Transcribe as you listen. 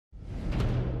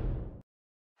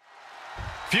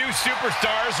Few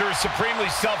superstars are as supremely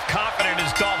self-confident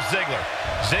as Dolph Ziggler.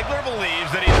 Ziggler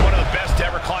believes that he's one of the best to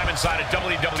ever climb inside a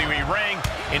WWE ring,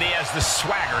 and he has the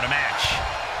swagger to match.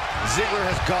 Ziggler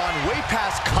has gone way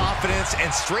past confidence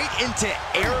and straight into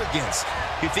arrogance.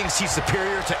 He thinks he's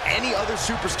superior to any other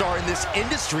superstar in this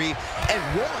industry and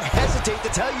won't hesitate to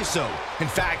tell you so.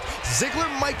 In fact, Ziggler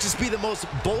might just be the most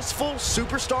boastful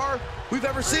superstar we've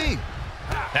ever seen.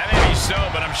 That may be so,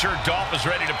 but I'm sure Dolph is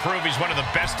ready to prove he's one of the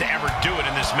best to ever do it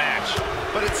in this match.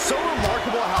 But it's so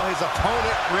remarkable how his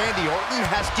opponent, Randy Orton,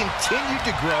 has continued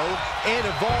to grow and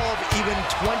evolve even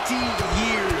 20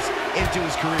 years into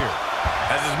his career.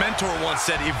 As his mentor once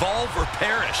said, evolve or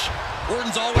perish.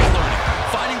 Orton's always learning,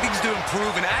 finding things to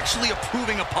improve, and actually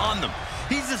improving upon them.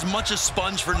 He's as much a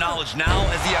sponge for knowledge now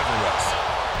as he ever was.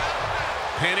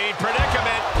 Penny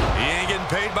predicament. He ain't getting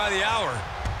paid by the hour.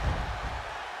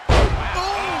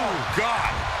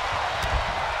 God.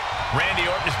 Randy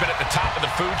Orton has been at the top of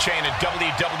the food chain in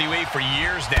WWE for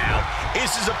years now.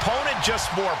 Is his opponent just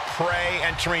more prey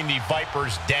entering the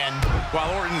Viper's den?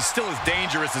 While Orton is still as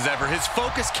dangerous as ever, his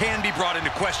focus can be brought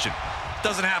into question.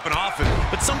 Doesn't happen often,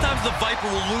 but sometimes the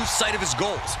Viper will lose sight of his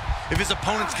goals. If his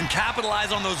opponents can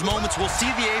capitalize on those moments, we'll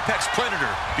see the apex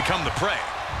predator become the prey.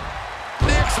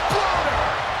 The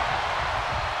Exploder!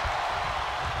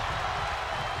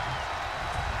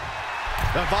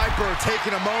 The Viper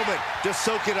taking a moment to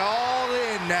soak it all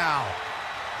in now.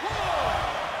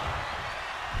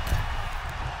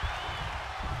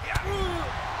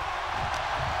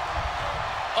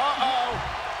 Uh-oh.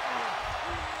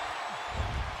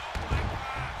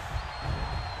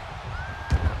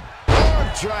 Arm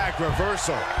drag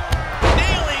reversal.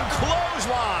 Kneeling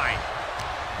clothesline.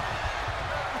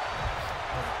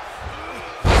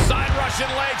 Side Russian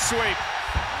leg sweep.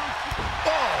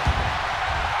 Oh!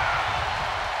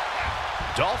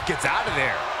 Dolph gets out of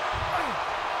there.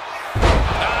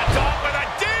 Dolph with a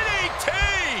DDT!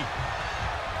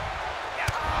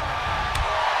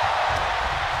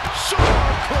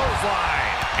 Sharp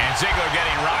clothesline. And Ziggler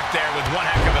getting rocked there with one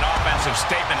heck of an offensive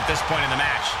statement at this point in the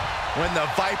match. When the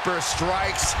Viper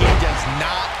strikes, he does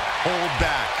not hold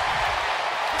back.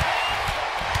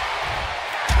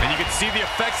 And you can see the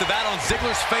effects of that on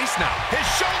Ziggler's face now. His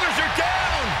shoulders are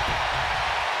down!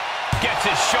 Gets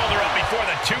his shoulder up before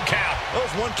the 2 count.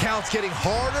 Those 1 counts getting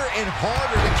harder and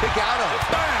harder to kick out of.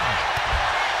 Bam!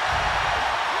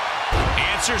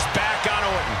 Answers back on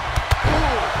Orton.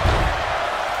 Ooh.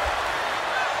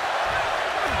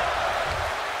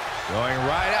 Going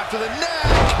right after the neck.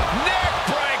 Neck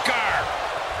breaker!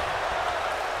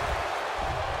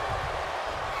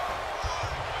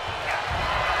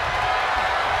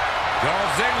 Dolph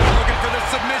Ziggler looking for the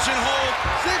submission hold.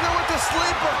 Ziggler with the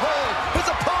sleeper hold. His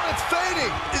opponent's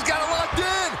fading. He's got it locked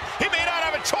in. He may not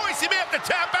have a choice. He may have to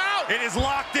tap out. It is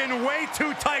locked in way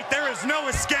too tight. There is no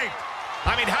escape.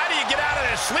 I mean, how do you get out of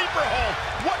this sleeper hold?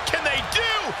 What can they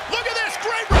do? Look at this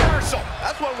great reversal.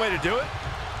 That's one way to do it.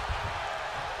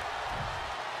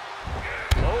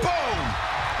 Boom!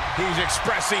 He's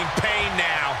expressing pain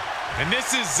now. And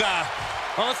this is,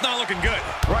 well, it's not looking good.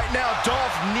 Right now,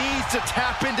 Dolph needs to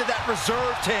tap into that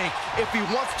reserve tank if he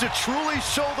wants to truly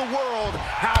show the world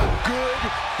how good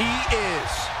he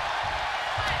is.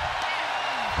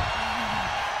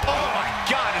 Oh, my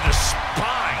God, to the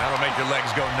spine. That'll make your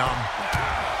legs go numb.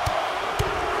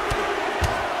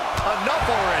 Enough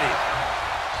already.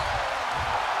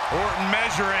 Orton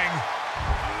measuring.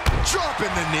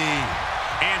 Dropping the knee.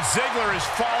 And Ziggler is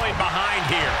falling behind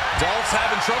here. Dolph's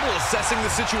having trouble assessing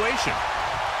the situation.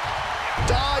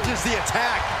 Dodges the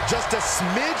attack just a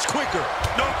smidge quicker.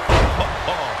 No.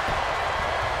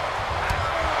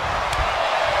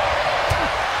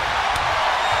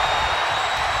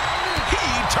 He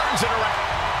turns it around.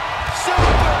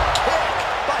 Super kick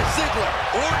by Ziggler.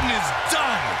 Orton is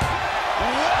done.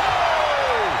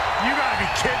 Whoa! You gotta be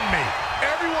kidding me.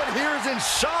 Everyone here is in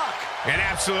shock. An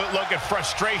absolute look of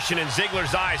frustration in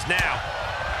Ziggler's eyes now.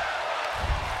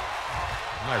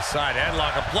 Nice side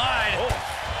headlock applied. Oh,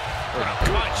 what a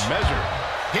punch. Measure.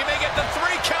 He may get the 3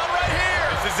 count right here.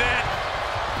 This is it.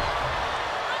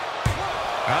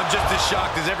 I'm just as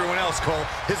shocked as everyone else, Cole,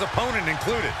 his opponent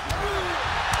included.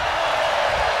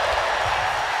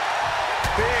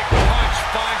 Big punch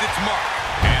finds its mark.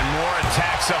 And more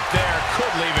attacks up there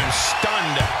could leave him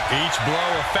stunned. Each blow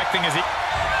affecting his...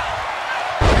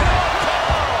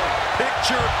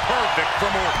 Picture perfect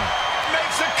from Orton.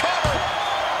 Makes a cover.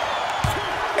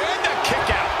 And a kick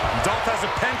out. Dolph has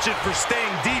a penchant for staying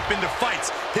deep into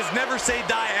fights. His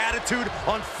never-say-die attitude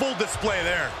on full display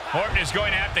there. Orton is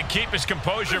going to have to keep his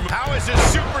composure. How is this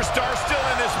superstar still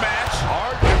in this match?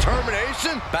 Hard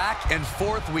determination. Back and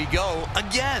forth we go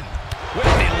again.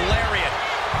 with the lariat.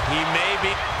 He may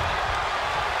be...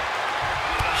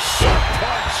 Sharp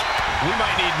punch. We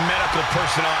might need medical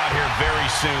personnel out here very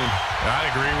soon. I'd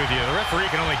agree with you. The referee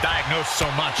can only diagnose so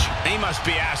much. He must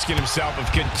be asking himself if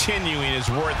continuing is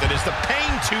worth it. Is the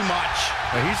pain too much?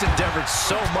 He's endeavored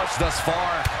so much thus far.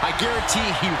 I guarantee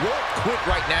he won't quit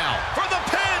right now. For the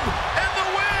pin and the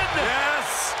win!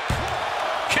 Yes!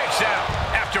 Kicks out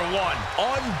after one.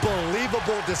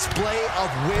 Unbelievable display of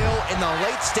will in the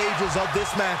late stages of this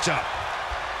matchup.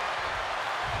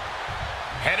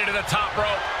 Headed to the top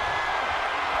rope.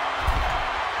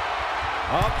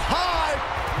 Up high.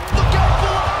 Look out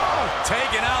below.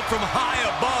 Taken out from high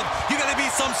above. You gotta be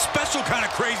some special kind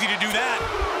of crazy to do that.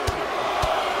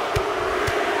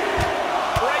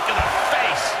 Right to the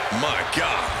face. My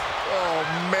God. Oh,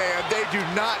 man, they do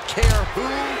not care who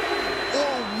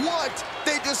or what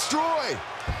they destroy.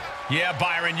 Yeah,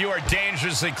 Byron, you are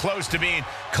dangerously close to being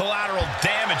collateral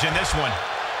damage in this one.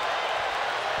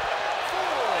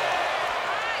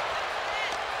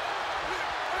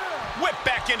 Whip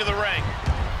back into the ring.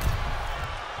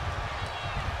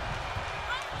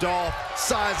 Dolph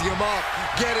sizing him up,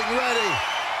 getting ready.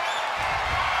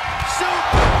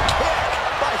 Super kick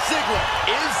by Ziggler.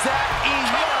 Is that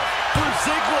enough for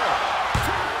Ziggler?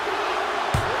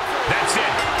 That's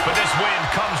it, but this win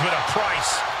comes with a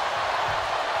price.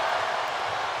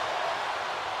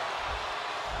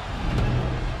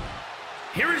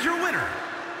 Here is your winner,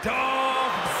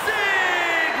 Dolph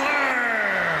Ziggler.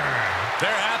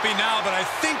 They're happy now, but I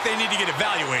think they need to get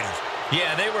evaluated.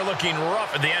 Yeah, they were looking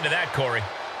rough at the end of that, Corey.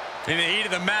 In the heat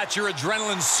of the match, your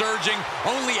adrenaline's surging.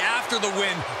 Only after the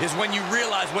win is when you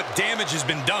realize what damage has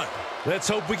been done. Let's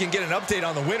hope we can get an update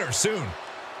on the winner soon.